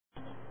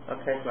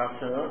Okay, good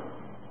afternoon.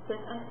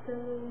 Good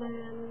afternoon,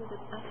 ma'am.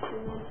 Good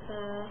afternoon,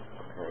 sir.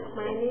 Okay.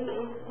 My name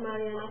is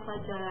Mariana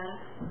Fajar.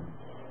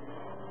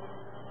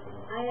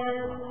 I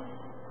am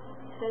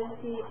 28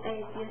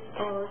 years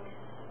old.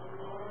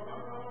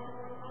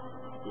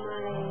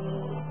 My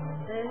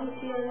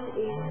religion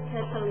is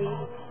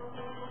Catholic,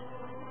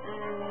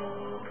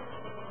 and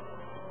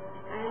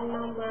I'm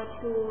number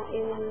 2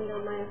 in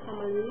my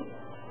family.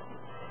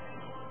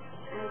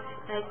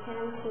 I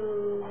can to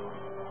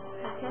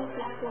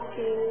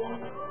cooking,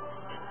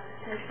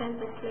 I can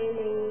to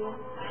cleaning,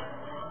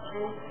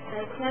 and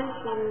I can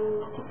to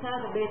take care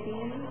of the baby.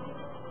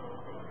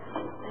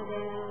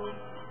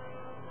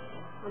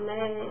 And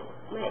then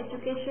my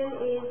education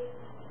is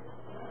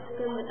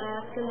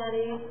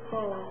secondary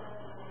school.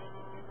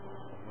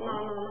 No,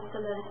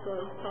 secondary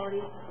school.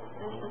 Sorry,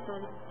 I'm so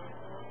sorry.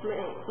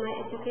 My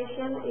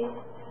education is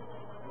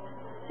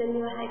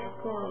senior high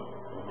school.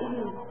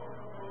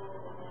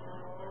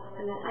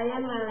 And I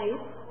am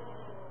married.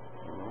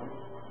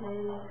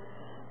 And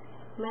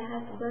my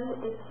husband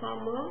is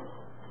farmer.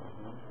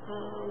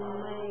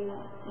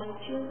 My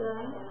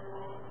children,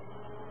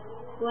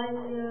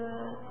 1 year.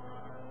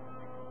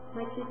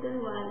 My children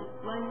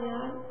 1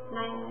 year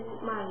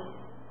 9 months.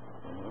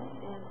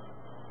 Yes.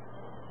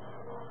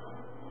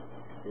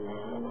 And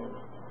then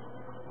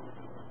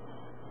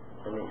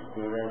Any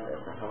experience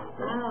as a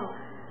husband?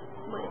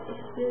 my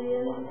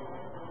experience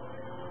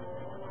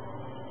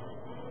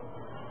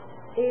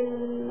in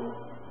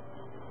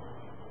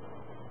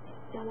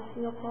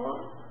Singapore,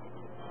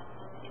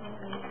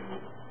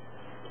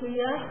 2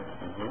 years.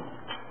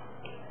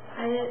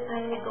 I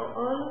go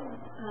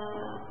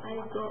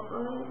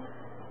on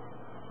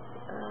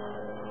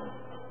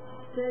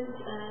since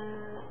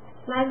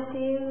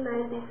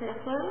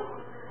 1997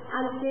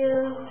 until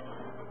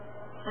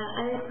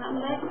I come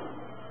back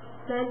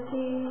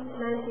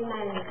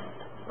 1999.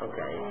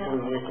 Okay, Yeah. 2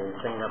 years in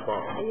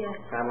Singapore. Yes.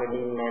 How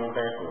many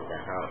members in the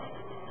house?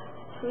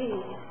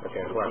 3.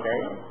 Okay, who are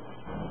they?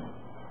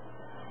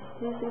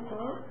 3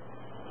 people.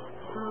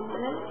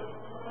 Man,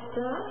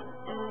 girl,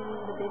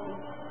 and the baby.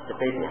 The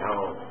baby, how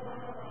old?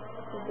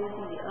 The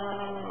baby,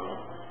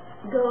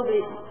 girl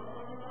baby.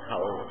 How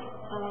old?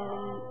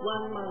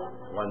 1 month.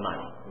 1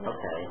 month.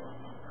 Okay.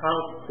 How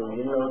do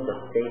you know the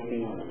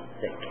baby is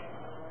sick?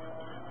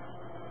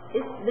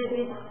 If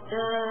baby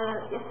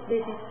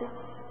sick,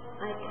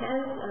 I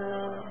can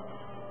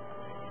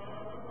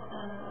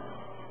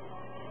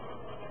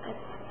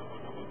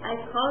I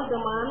call the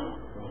mom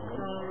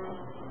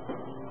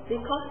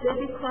because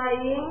baby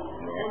crying,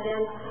 and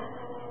then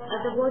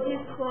the body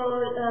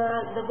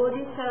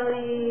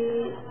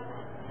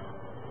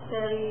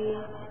very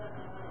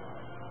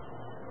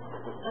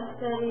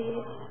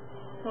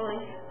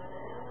sorry.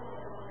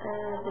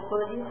 The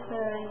body is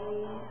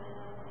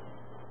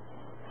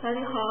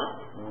very hot,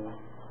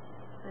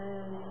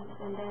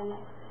 and then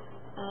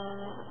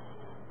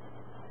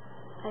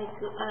I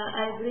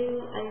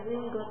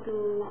bring go to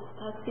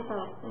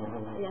hospital.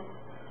 Yes.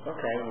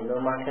 Okay, you know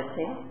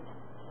marketing?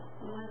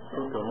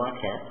 Go to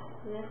market?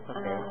 Yes.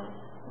 Okay.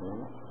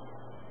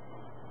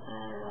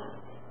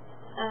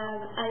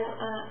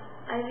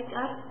 I wake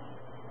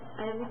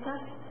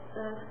up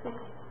 6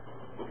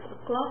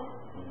 o'clock,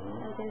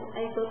 and then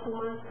I go to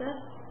market.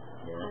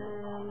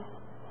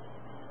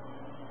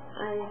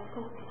 I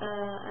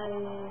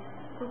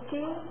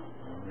cooking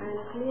and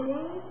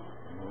cleaning,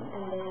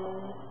 and then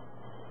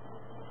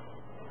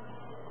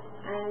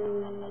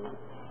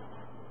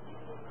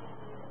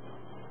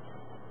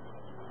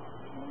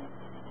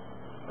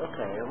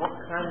Okay, what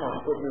kind of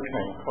food you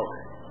can cook?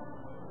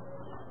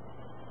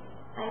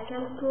 I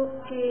can cook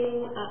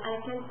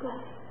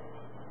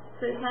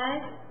sweet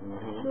rice,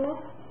 soup,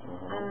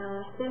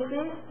 steamed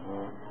fish,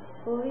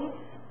 porridge,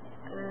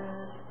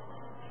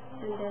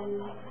 and then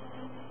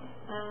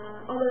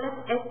omelette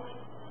egg,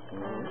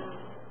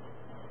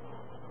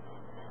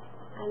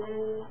 and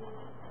then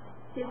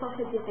simple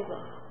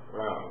vegetable.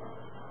 Wow.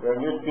 When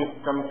you did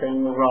something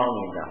wrong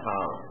in the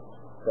house,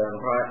 the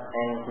employer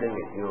angry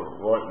with you,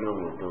 what you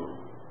will do?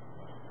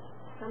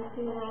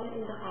 Something wrong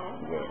in the house?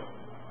 Yes.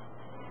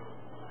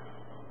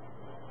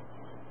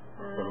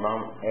 The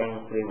mom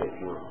angry with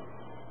you.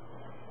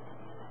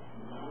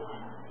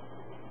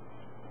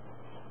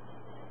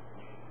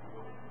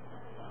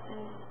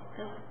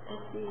 I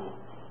see.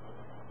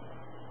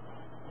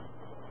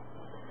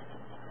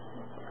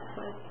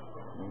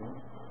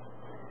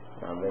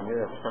 Now when you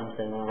have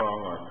something wrong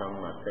or some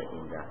mistake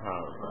in the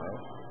house,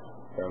 right?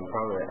 The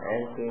employer will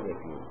angry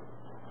with you.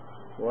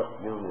 What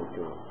you will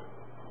do?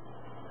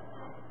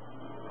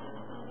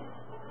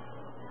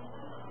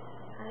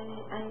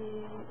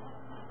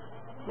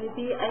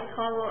 Maybe I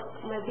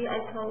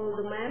call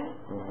the man.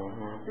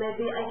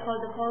 Maybe I call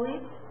the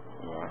police.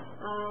 Yeah.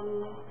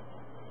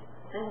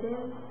 And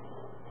then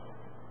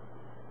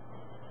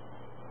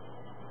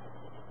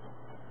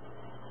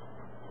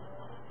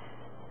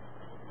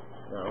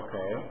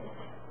okay.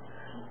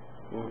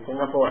 In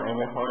Singapore,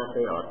 any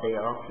holiday or day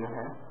off you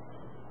have?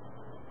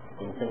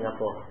 In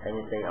Singapore,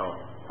 any day off?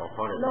 or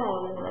holiday?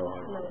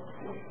 No.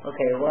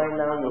 Okay, why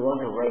now you want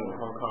to work in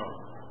Hong Kong?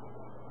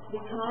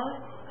 Because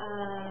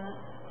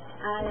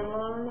I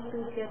want to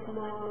get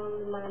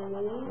more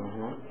money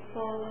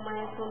for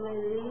my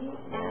family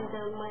and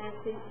my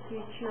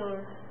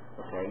future.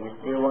 Okay, you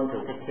still want to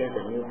take care of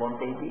the newborn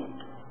baby?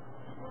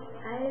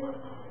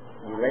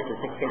 You like to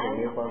take care of the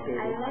newborn baby?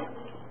 I like.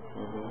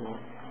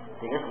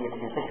 Because if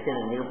you take care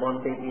of the newborn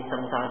baby,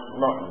 sometimes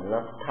not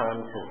enough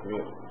time to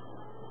sleep.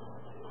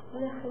 I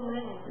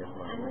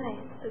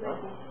like the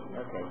baby.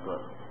 Okay,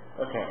 good.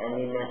 Okay,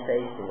 any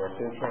message to your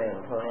future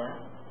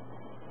employer?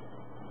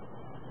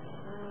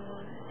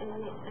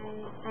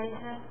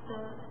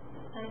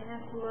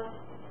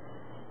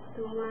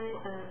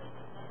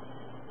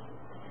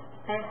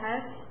 I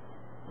have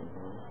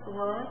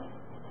work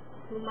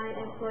to my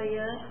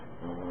employer.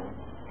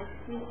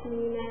 Excuse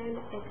me, ma'am.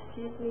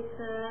 Excuse me,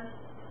 sir.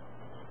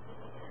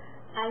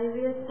 I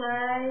will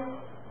try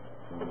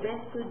the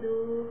best to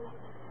do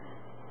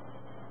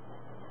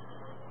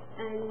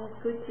and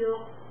good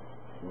job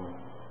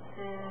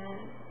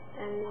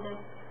and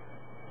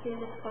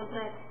finish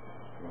contract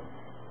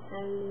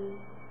and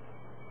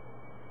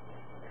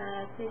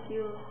thank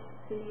you.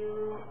 See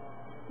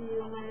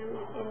you, ma'am,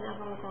 in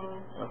Hong Kong.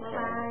 Okay.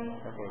 Bye.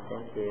 Okay,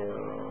 thank you.